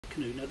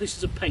canoe. Now this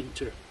is a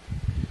painter.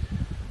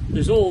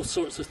 There's all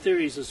sorts of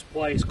theories as to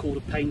why it's called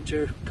a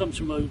painter. It comes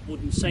from old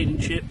wooden sailing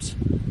ships.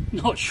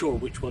 Not sure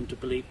which one to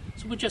believe,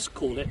 so we'll just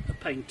call it a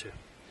painter.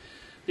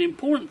 The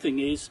important thing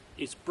is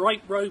it's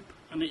bright rope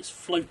and it's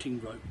floating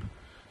rope.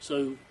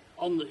 So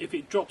if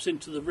it drops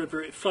into the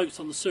river, it floats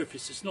on the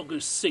surface. It's not going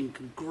to sink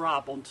and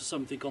grab onto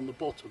something on the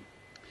bottom.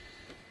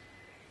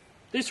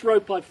 This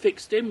rope I've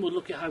fixed in, we'll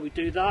look at how we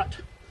do that.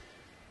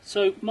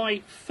 So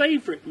my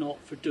favourite knot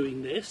for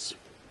doing this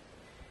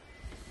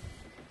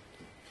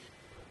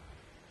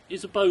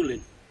is a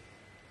bowline.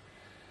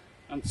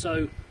 And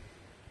so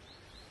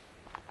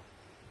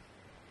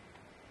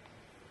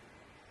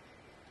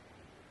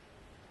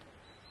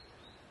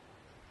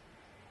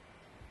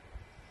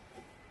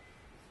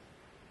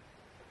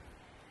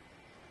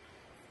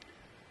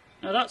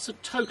now that's a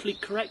totally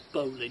correct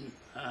bowline,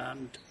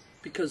 and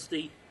because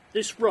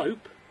this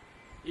rope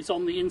is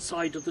on the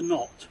inside of the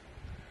knot.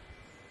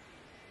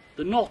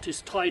 The knot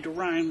is tied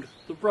around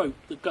the rope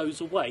that goes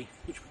away,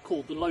 which we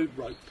call the load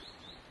rope.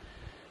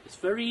 It's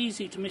very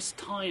easy to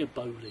mistie a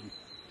bowline.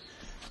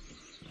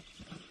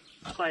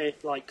 Tie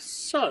it like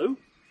so.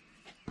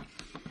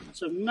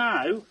 So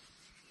now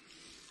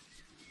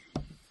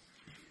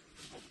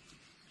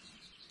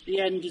the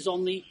end is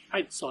on the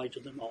outside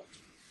of the knot.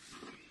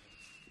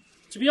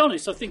 To be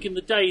honest, I think in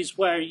the days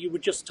where you were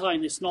just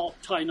tying this knot,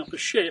 tying up a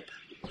ship,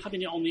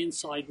 having it on the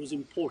inside was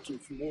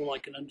important from all I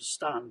can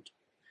understand.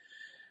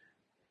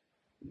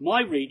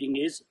 My reading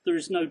is there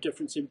is no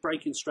difference in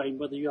breaking strain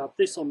whether you have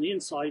this on the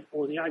inside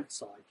or the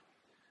outside.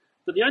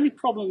 But the only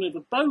problem with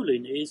a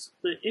bowline is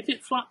that if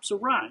it flaps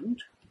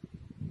around,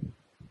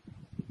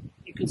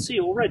 you can see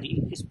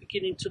already it's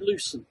beginning to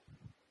loosen.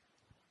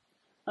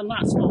 And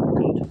that's not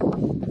good.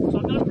 So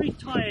I'm going to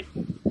retie it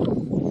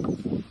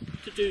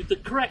to do the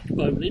correct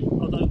bowline,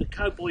 although the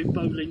cowboy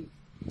bowline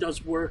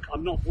does work.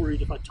 I'm not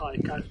worried if I tie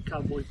a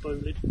cowboy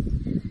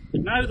bowline.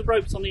 But now the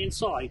rope's on the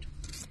inside.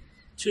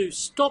 To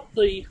stop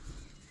the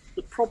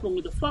problem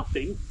with the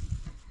flapping,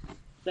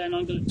 then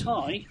I'm going to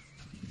tie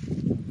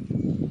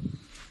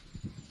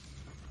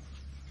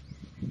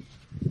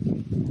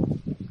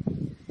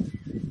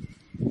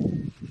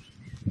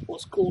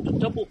what's called a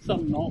double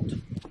thumb knot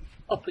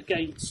up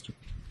against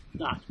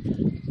that.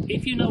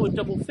 If you know a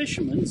double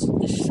fisherman's,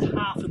 this is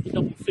half of the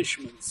double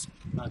fisherman's.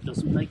 That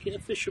doesn't make it a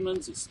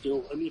fisherman's, it's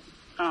still only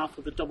half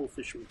of a double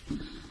fisherman.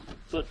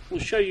 But we'll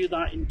show you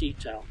that in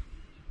detail.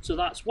 So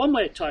that's one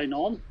way of tying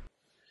on.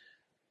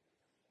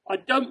 I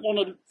don't want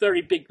a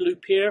very big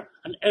loop here,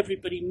 and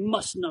everybody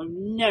must know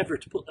never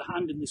to put their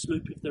hand in this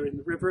loop if they're in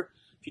the river.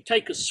 If you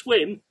take a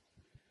swim,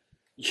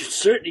 you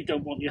certainly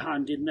don't want your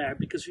hand in there,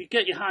 because if you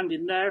get your hand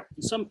in there,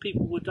 and some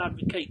people would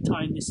advocate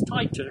tying this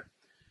tighter,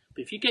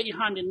 but if you get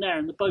your hand in there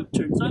and the boat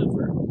turns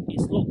over,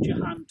 it's locked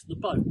your hand to the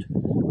boat.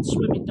 And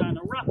swimming down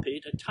a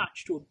rapid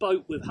attached to a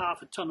boat with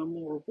half a ton or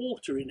more of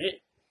water in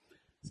it,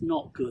 it's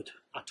not good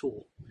at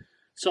all.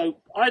 So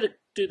either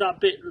do that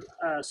bit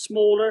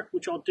smaller,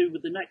 which I'll do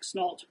with the next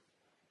knot,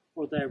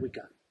 or there we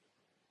go.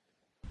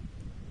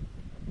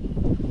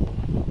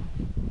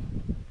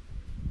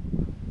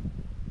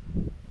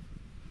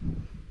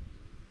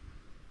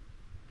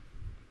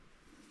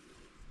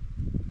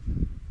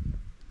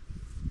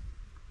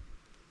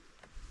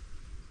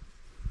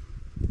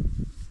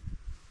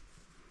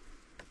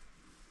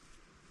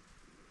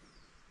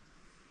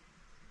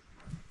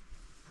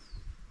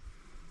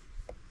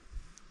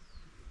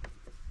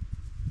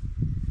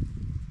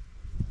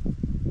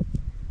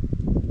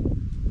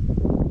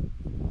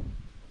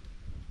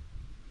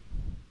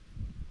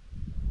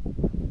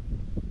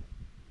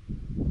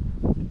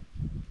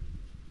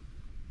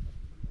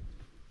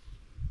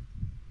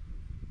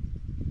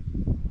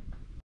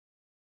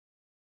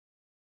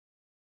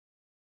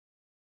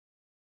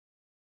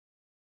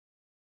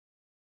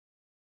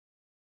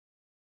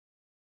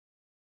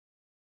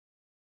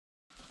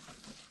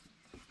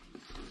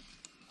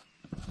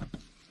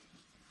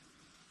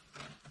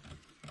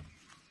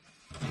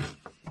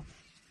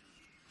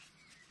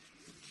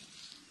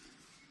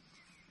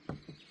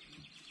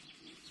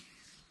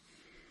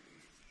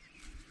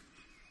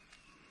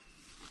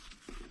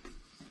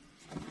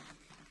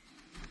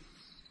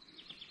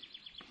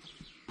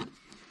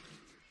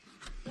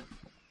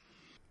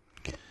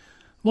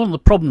 One of the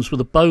problems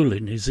with a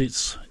bowline is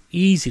it's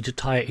easy to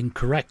tie it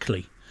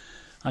incorrectly.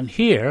 And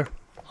here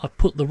I've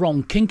put the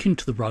wrong kink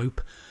into the rope,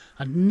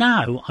 and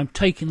now I'm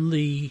taking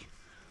the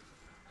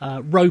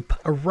rope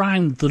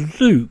around the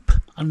loop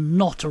and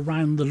not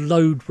around the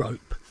load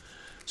rope.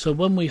 So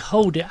when we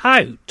hold it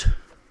out,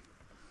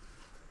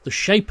 the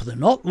shape of the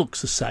knot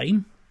looks the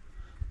same,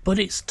 but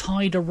it's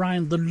tied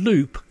around the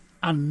loop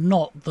and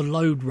not the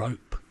load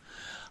rope.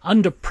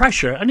 Under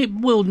pressure, and it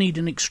will need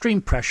an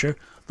extreme pressure,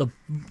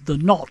 the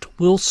knot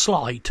will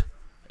slide.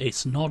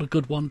 It's not a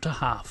good one to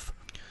have.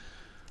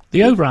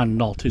 The overhand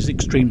knot is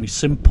extremely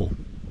simple.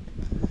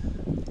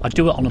 I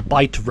do it on a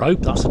bight of rope,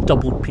 that's a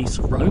doubled piece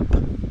of rope.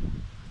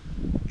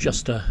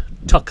 Just a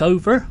tuck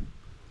over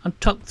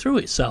and tuck through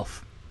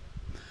itself.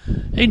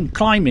 In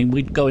climbing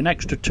we'd go an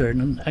extra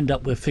turn and end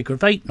up with a figure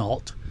of 8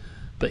 knot,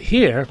 But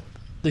here,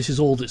 this is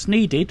all that's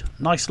needed.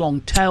 Nice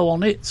long tail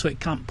on it so it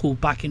can't pull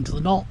back into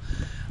the knot.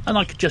 And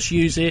I could just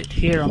use it.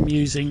 Here I'm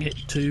using it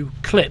to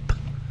clip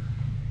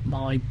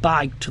my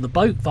bag to the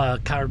boat via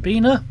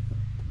carabiner.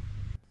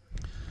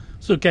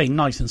 So again,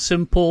 nice and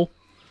simple.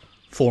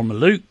 Form a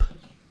loop.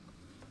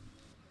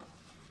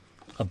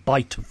 A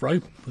bight of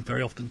rope, we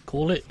very often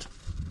call it.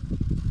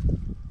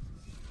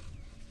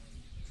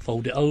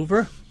 Fold it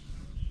over.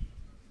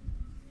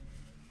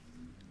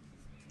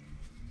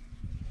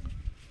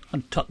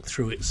 And tuck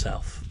through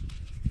itself.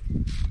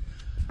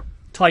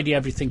 Tidy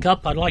everything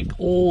up. I like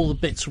all the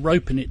bits of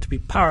rope in it to be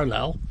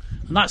parallel,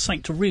 and that's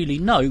something to really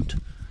note,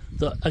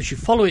 that as you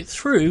follow it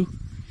through,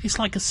 it's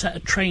like a set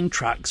of train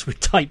tracks with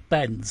tight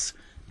bends.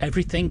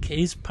 Everything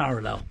is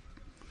parallel.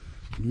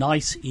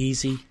 Nice,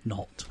 easy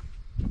knot.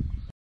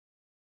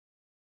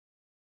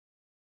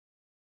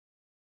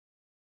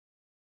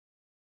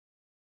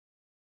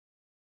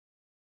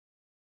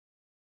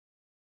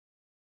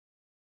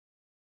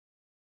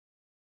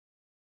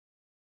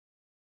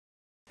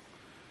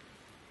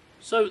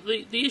 So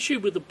the issue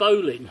with the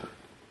bowline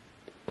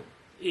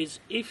is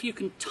if you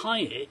can tie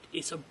it,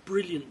 it's a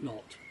brilliant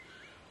knot,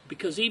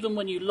 because even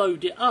when you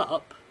load it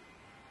up,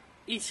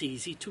 it's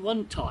easy to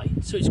untie.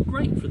 So it's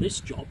great for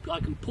this job. I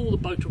can pull the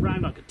boat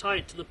around, I can tie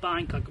it to the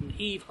bank, I can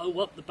heave-ho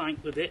up the bank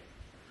with it,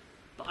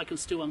 but I can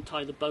still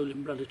untie the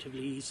bowline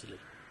relatively easily.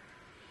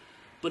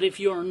 But if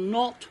you're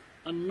not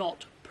a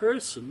knot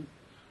person,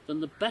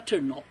 then the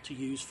better knot to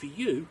use for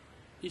you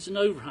is an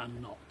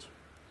overhand knot.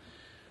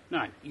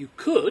 Now, you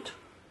could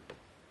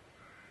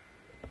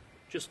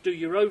just do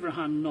your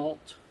overhand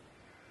knot,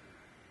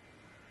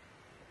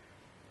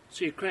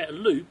 so you create a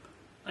loop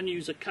and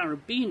use a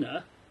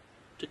carabiner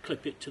to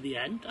clip it to the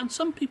end, and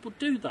some people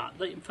do that.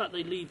 In fact,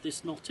 they leave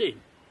this knot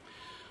in.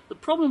 The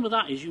problem with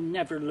that is you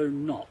never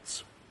learn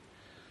knots.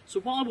 So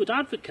what I would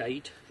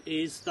advocate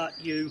is that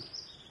you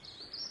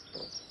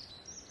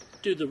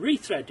do the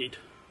rethreaded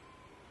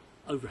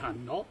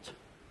overhand knot.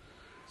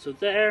 So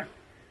there,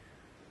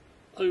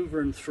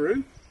 over and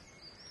through,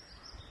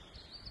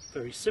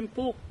 very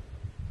simple.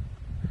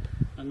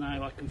 And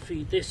now I can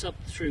feed this up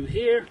through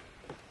here,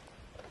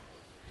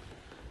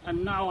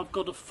 and now I've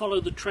got to follow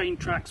the train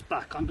tracks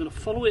back. I'm going to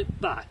follow it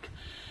back.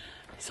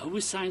 It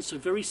always sounds so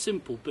very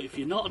simple, but if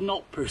you're not a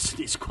knot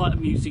person, it's quite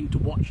amusing to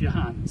watch your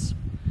hands.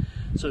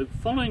 So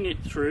following it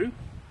through,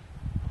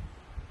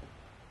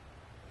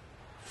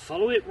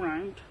 follow it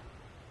round,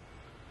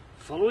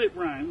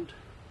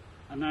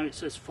 and now it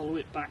says follow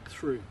it back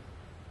through.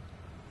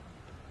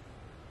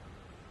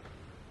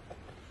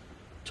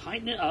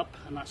 Tighten it up,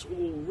 and that's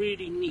all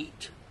really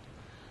neat.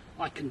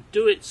 I can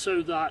do it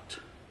so that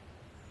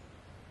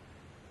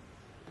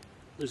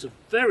there's a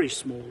very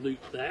small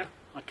loop there.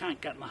 I can't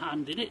get my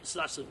hand in it, so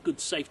that's a good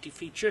safety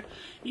feature.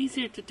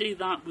 Easier to do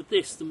that with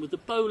this than with the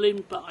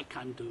bowline, but I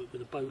can do it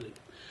with a bowline.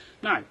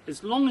 Now,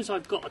 as long as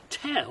I've got a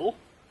tail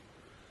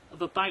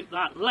of about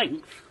that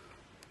length,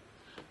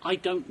 I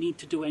don't need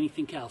to do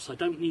anything else. I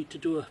don't need to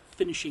do a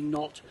finishing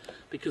knot,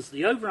 because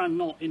the overhand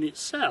knot in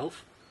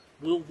itself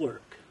will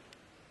work.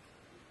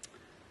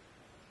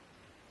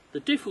 The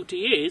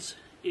difficulty is,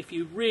 if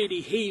you really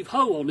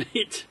heave-ho on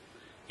it,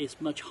 it's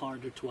much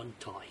harder to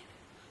untie.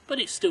 But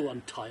it's still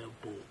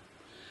untieable.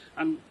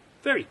 And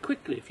very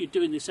quickly, if you're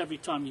doing this every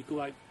time you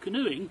go out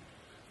canoeing,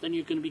 then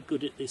you're going to be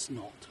good at this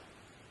knot.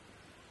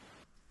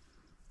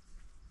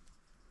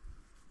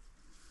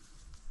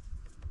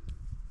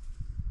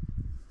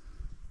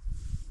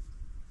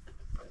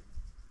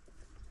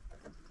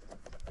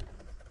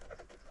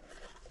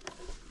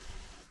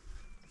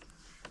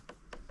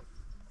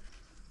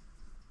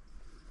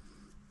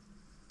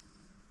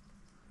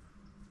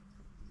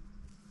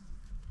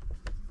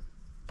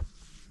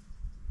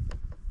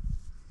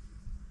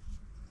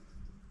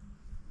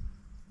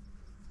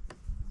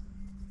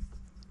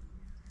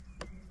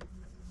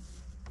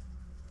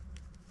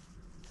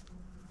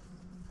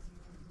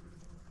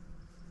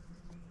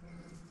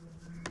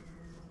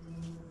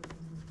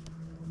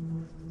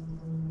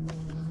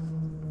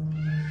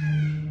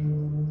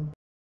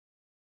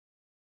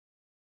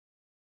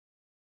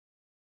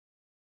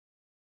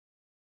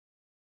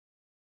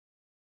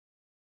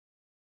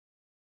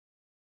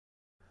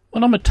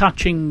 When I'm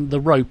attaching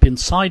the rope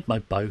inside my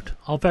boat,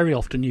 I'll very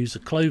often use a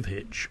clove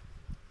hitch.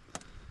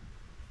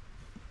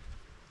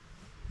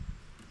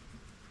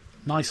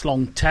 Nice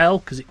long tail,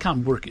 because it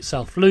can work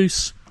itself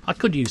loose. I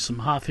could use some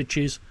half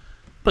hitches,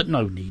 but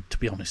no need, to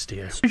be honest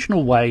here. The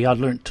original way I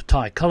learnt to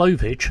tie a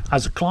clove hitch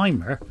as a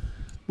climber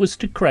was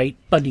to create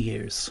bunny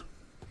ears.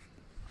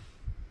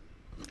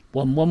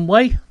 One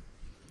way,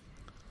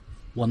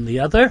 one the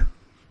other,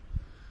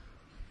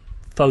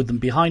 fold them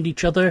behind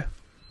each other,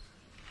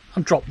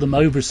 and drop them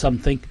over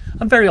something,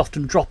 and very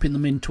often dropping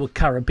them into a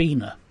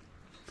carabiner.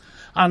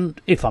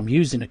 And if I'm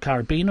using a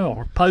carabiner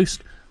or a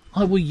post,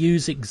 I will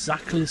use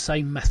exactly the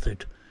same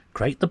method.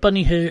 Create the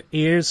bunny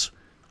ears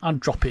and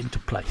drop it into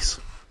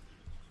place.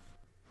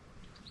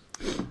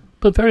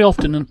 But very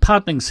often in a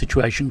paddling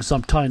situation, because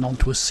I'm tying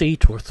onto a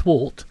seat or a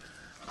thwart,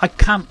 I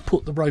can't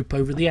put the rope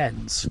over the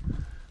ends.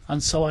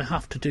 And so I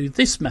have to do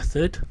this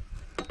method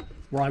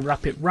where I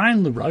wrap it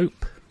round the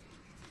rope,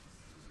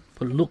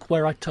 but look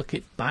where I tuck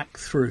it back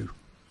through.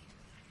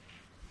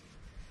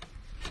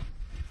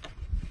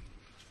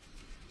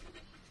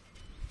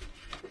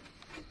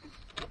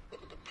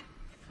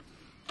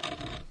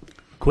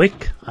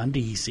 Quick and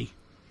easy.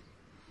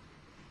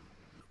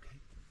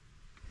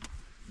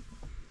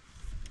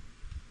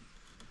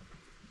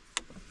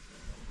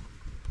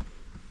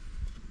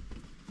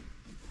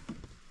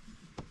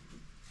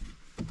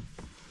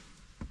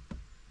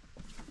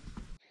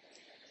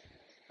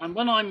 And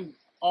when I'm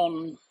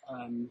on,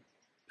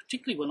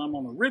 particularly when I'm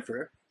on a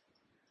river,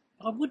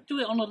 I would do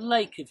it on a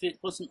lake if it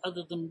wasn't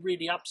other than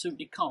really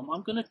absolutely calm.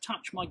 I'm going to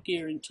attach my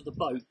gear into the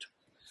boat.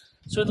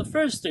 So in the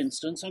first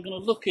instance, I'm going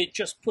to look at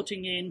just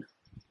putting in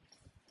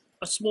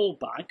a small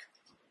bag.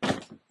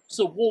 It's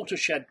a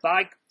watershed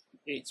bag.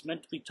 It's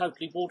meant to be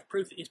totally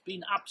waterproof. It's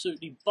been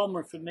absolutely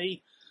bomber for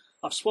me.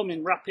 I've swum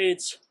in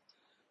rapids,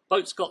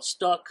 boat's got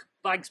stuck,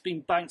 bag's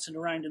been bouncing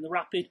around in the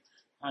rapid,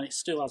 and it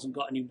still hasn't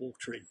got any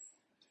water in.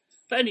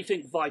 But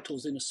anything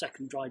vital's in a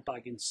second dry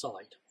bag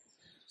inside.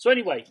 So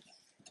anyway,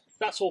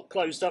 that's all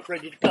closed up,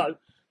 ready to go.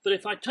 But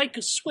if I take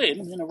a swim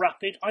in a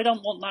rapid, I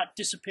don't want that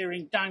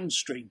disappearing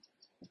downstream,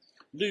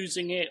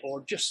 losing it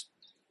or just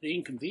the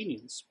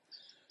inconvenience.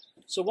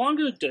 So what I'm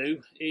going to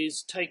do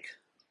is take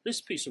this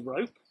piece of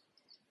rope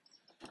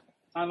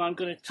and I'm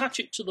going to attach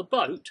it to the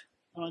boat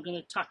and I'm going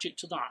to attach it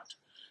to that.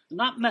 And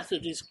that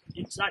method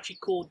it's actually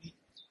called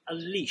a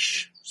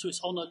leash. So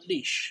it's on a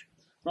leash,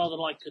 rather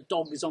like a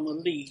dog is on a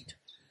lead.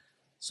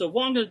 So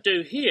what I'm going to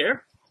do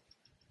here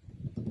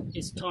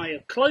is tie a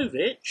clove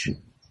hitch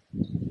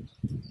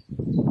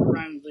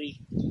around the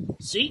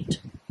seat.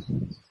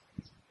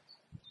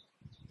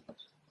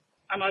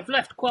 And I've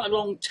left quite a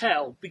long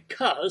tail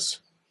because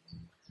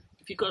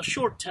if you've got a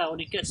short tail and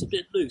it gets a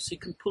bit loose,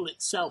 it can pull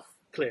itself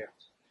clear.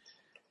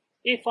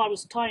 If I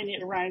was tying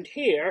it around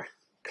here,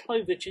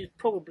 clove hitch is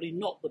probably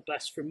not the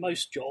best for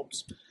most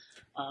jobs.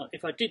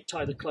 If I did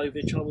tie the clove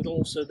hitch, I would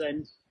also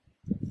then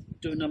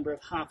do a number of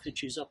half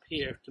hitches up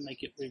here to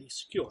make it really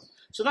secure.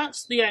 So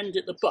that's the end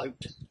at the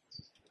boat.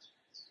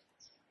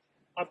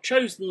 I've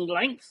chosen the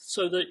length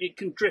so that it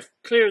can drift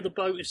clear of the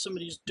boat. If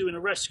somebody's doing a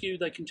rescue,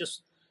 they can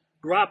just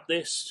grab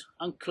this,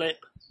 unclip,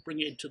 bring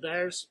it into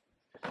theirs.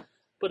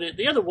 But at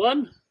the other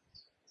one,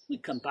 we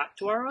come back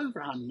to our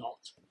overhand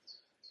knot.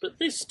 But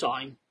this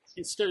time,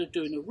 instead of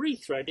doing a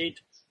rethreaded,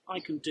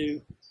 I can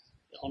do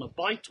it on a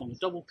bight, on a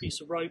double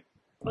piece of rope,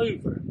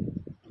 over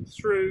and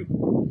through.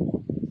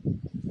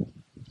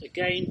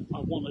 Again,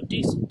 I want a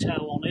decent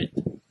tail on it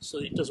so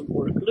that it doesn't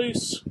work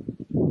loose.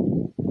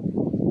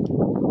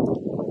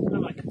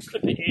 And I can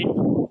clip it in.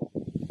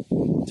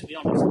 To be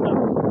honest,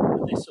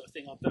 with this sort of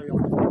thing, I very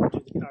often do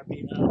the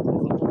carabiner up. If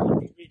I want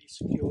to be really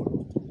secure,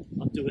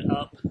 I'll do it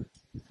up.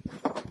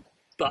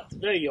 But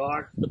there you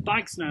are, the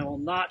bag's now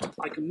on that.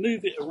 I can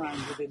move it around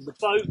within the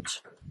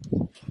boat.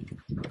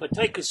 If I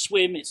take a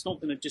swim, it's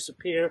not going to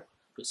disappear,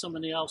 but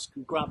somebody else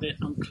can grab it,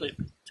 unclip,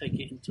 take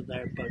it into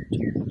their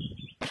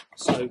boat.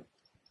 So,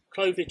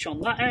 clove hitch on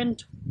that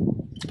end,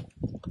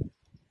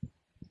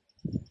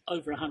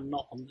 overhand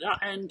knot on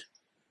that end,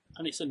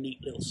 and it's a neat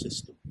little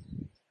system.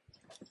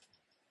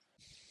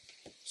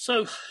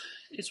 So,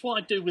 it's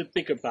what I do with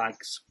bigger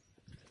bags.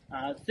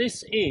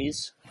 This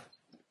is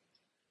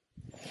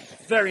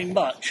very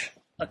much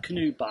a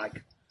canoe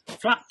bag.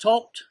 Flat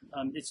topped,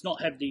 it's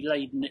not heavily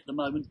laden at the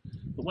moment,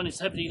 but when it's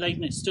heavily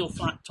laden it's still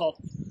flat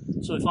topped.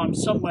 So if I'm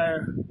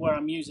somewhere where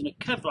I'm using a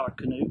Kevlar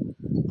canoe,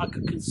 I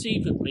could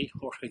conceivably,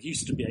 or I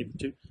used to be able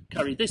to,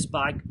 carry this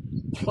bag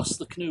plus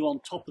the canoe on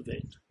top of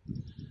it.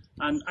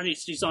 And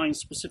it's designed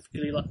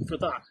specifically for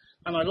that.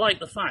 And I like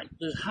the fact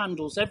there's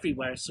handles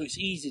everywhere, so it's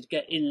easy to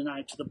get in and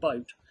out of the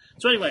boat.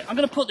 So anyway, I'm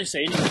going to put this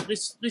in.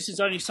 This is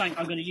only something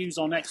I'm going to use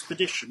on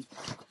expedition.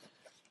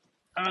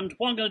 And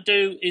what I'm going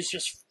to do is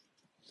just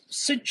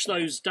cinch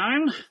those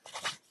down.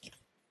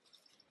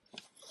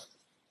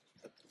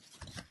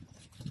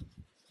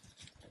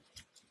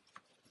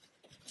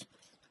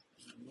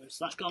 Where's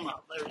that gone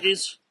up? There it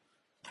is.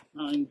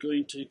 I'm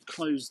going to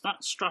close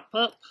that strap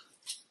up.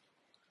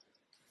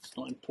 It's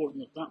not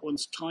important that that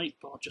one's tight,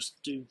 but I'll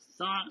just do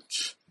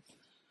that.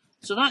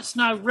 So that's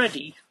now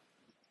ready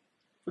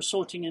for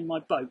sorting in my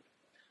boat.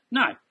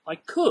 Now, I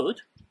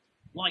could,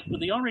 like with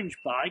the orange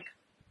bag,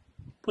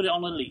 put it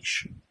on a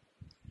leash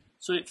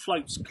so it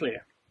floats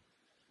clear.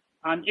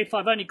 And if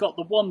I've only got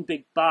the one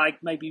big bag,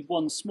 maybe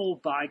one small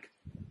bag,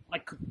 I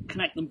could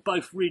connect them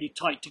both really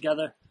tight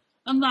together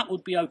and that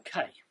would be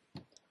okay.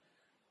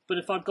 But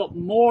if I've got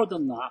more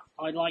than that,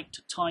 I like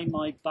to tie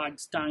my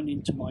bags down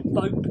into my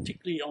boat,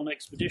 particularly on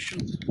expedition.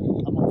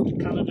 I'm off to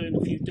Canada in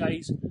a few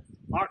days.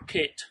 Our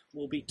kit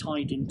will be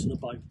tied into the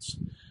boats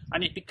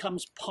and it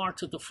becomes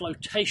part of the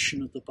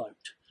flotation of the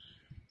boat.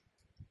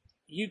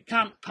 You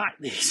can't pack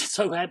these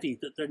so heavy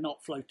that they're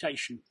not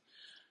flotation.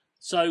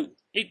 So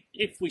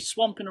if we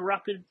swamp in a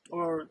rapid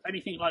or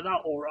anything like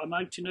that, or I'm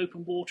out in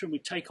open water and we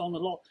take on a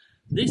lot,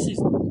 this is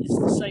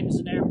the same as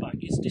an airbag.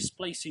 It's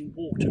displacing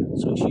water,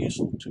 so it's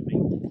useful to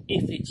me.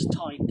 if it's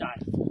tied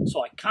down.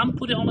 So I can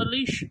put it on a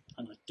leash,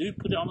 and I do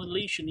put it on a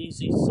leash in these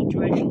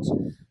situations.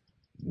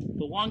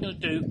 But what I'm going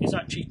to do is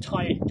actually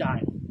tie it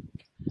down.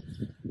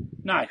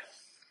 Now,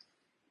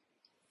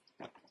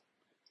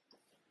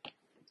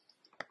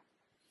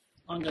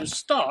 I'm going to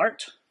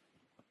start,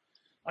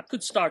 I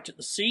could start at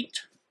the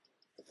seat,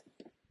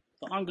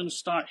 but I'm going to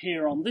start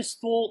here on this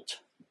thwart.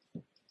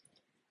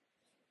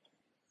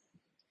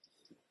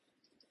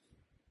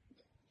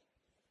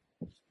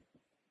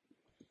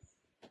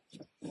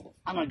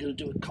 And I'm going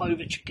to do a clove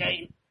hitch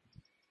again.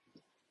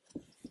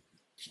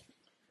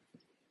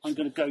 I'm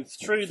going to go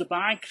through the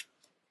bag.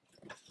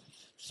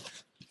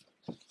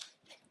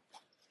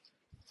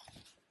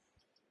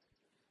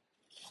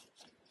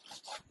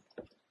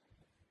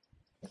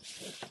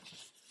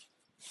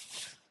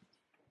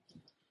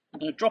 I'm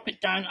going to drop it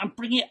down and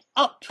bring it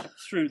up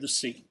through the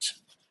seat.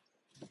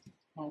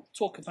 I'll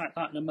talk about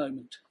that in a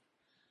moment.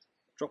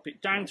 Drop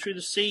it down through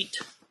the seat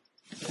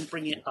and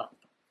bring it up.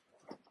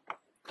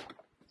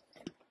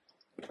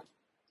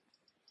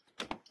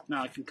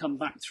 Now I can come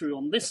back through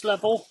on this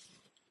level.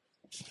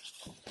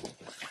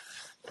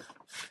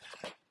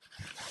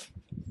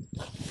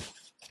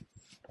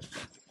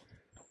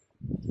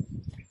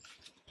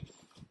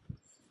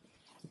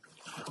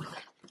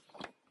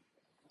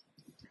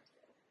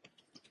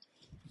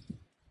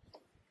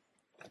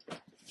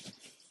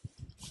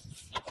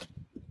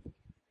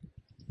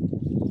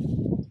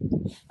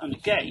 And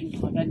again,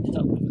 I've ended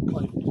up with a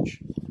clove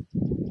hitch.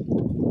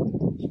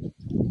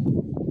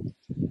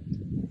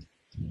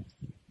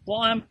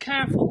 What I am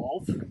careful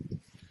of,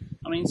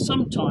 I mean,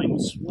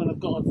 sometimes when I've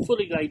got a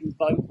fully laden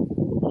boat,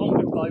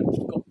 longer boat,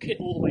 I've got kit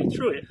all the way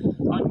through it,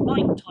 I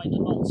might tie the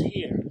knots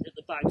here at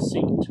the bow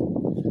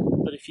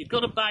seat. But if you've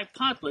got a bow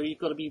paddler, you've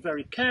got to be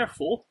very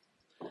careful,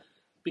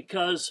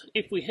 because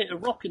if we hit a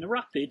rock in a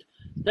rapid,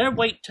 their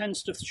weight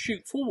tends to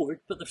shoot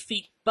forward, but the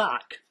feet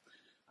back.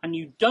 And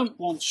you don't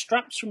want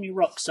straps from your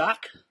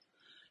rucksack,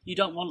 you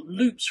don't want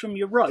loops from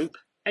your rope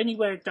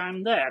anywhere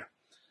down there,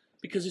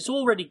 because it's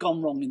already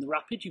gone wrong in the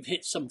rapid. You've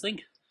hit something,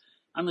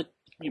 and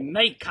you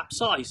may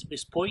capsize at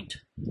this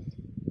point,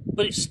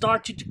 but it's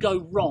started to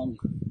go wrong.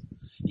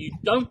 You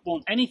don't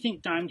want anything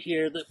down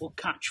here that will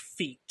catch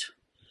feet.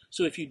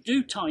 So if you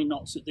do tie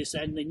knots at this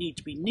end, they need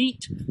to be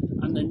neat,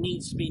 and there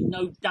needs to be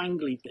no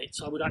dangly bits.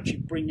 I would actually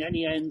bring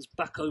any ends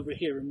back over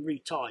here and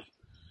retie.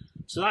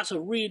 So that's a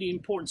really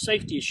important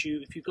safety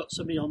issue if you've got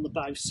somebody on the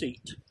bow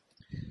seat.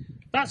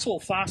 That's all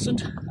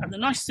fastened, and the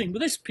nice thing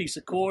with this piece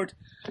of cord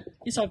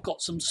is I've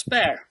got some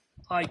spare.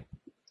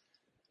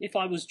 If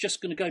I was just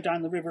going to go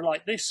down the river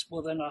like this,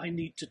 well then I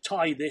need to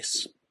tie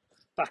this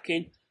back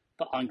in,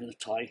 but I'm going to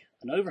tie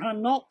an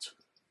overhand knot.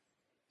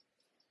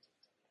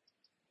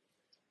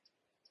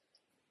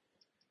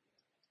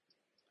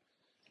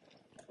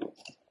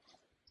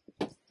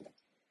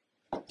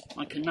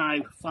 I can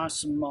now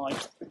fasten my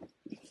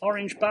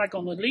orange bag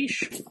on the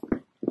leash.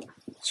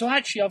 So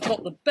actually I've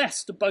got the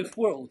best of both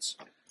worlds.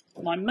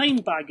 My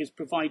main bag is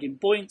providing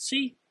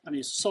buoyancy and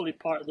is a solid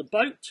part of the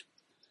boat,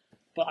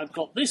 but I've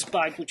got this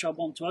bag which I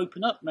want to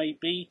open up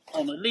maybe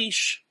on a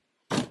leash,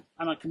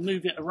 and I can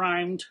move it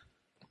around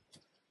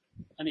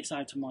and it's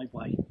out of my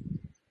way.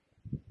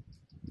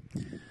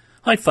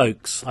 Hi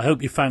folks, I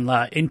hope you found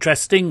that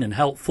interesting and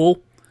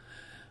helpful.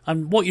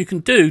 And what you can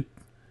do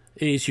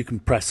is you can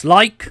press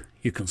like,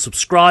 you can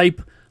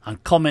subscribe,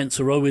 and comments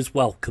are always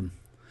welcome.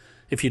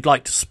 If you'd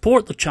like to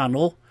support the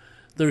channel,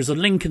 there is a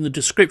link in the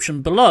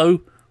description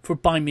below for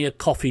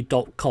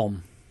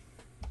buymeacoffee.com.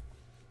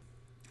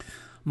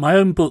 My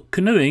own book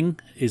Canoeing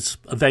is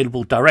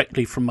available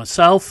directly from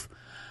myself,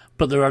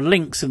 but there are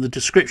links in the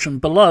description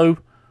below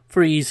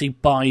for easy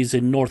buys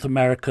in North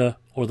America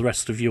or the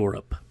rest of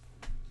Europe.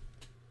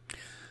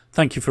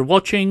 Thank you for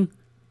watching,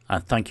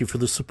 and thank you for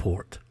the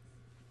support.